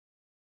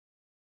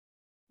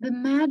The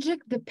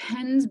magic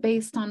depends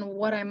based on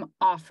what I'm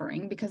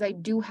offering, because I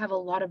do have a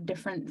lot of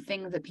different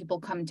things that people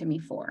come to me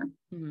for.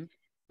 Mm-hmm.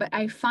 But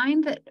I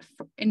find that,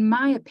 in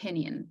my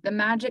opinion, the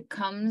magic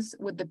comes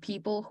with the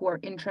people who are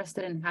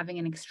interested in having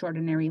an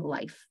extraordinary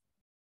life.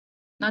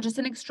 Not just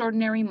an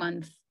extraordinary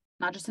month,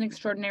 not just an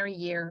extraordinary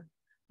year,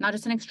 not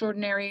just an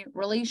extraordinary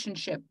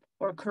relationship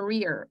or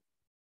career,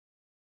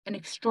 an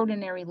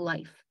extraordinary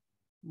life.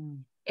 Mm.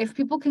 If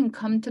people can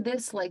come to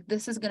this, like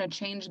this is going to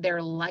change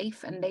their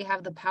life and they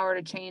have the power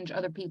to change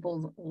other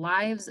people's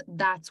lives,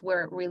 that's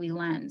where it really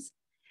lands.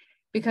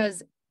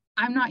 Because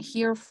I'm not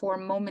here for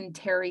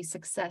momentary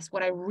success.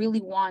 What I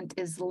really want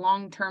is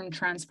long-term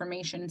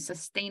transformation,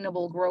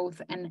 sustainable growth,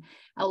 and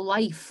a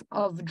life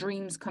of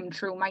dreams come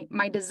true.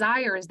 My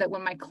desire is that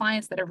when my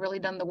clients that have really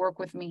done the work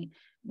with me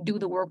do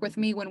the work with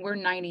me, when we're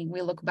 90,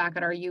 we look back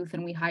at our youth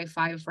and we high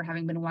five for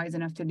having been wise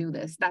enough to do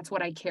this. That's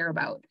what I care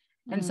about.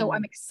 And so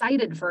I'm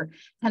excited for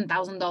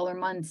 $10,000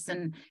 months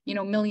and,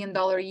 $1 million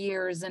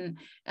years and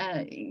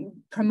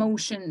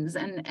promotions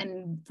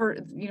and for,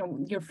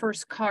 your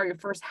first car, your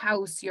first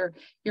house, your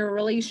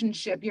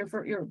relationship,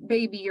 your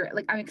baby,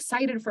 I'm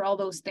excited for all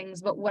those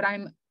things. But what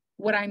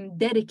I'm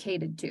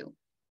dedicated to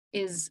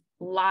is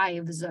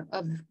lives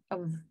of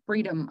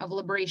freedom, of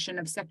liberation,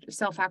 of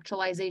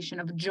self-actualization,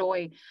 of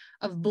joy,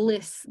 of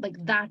bliss. Like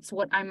that's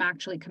what I'm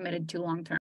actually committed to long term.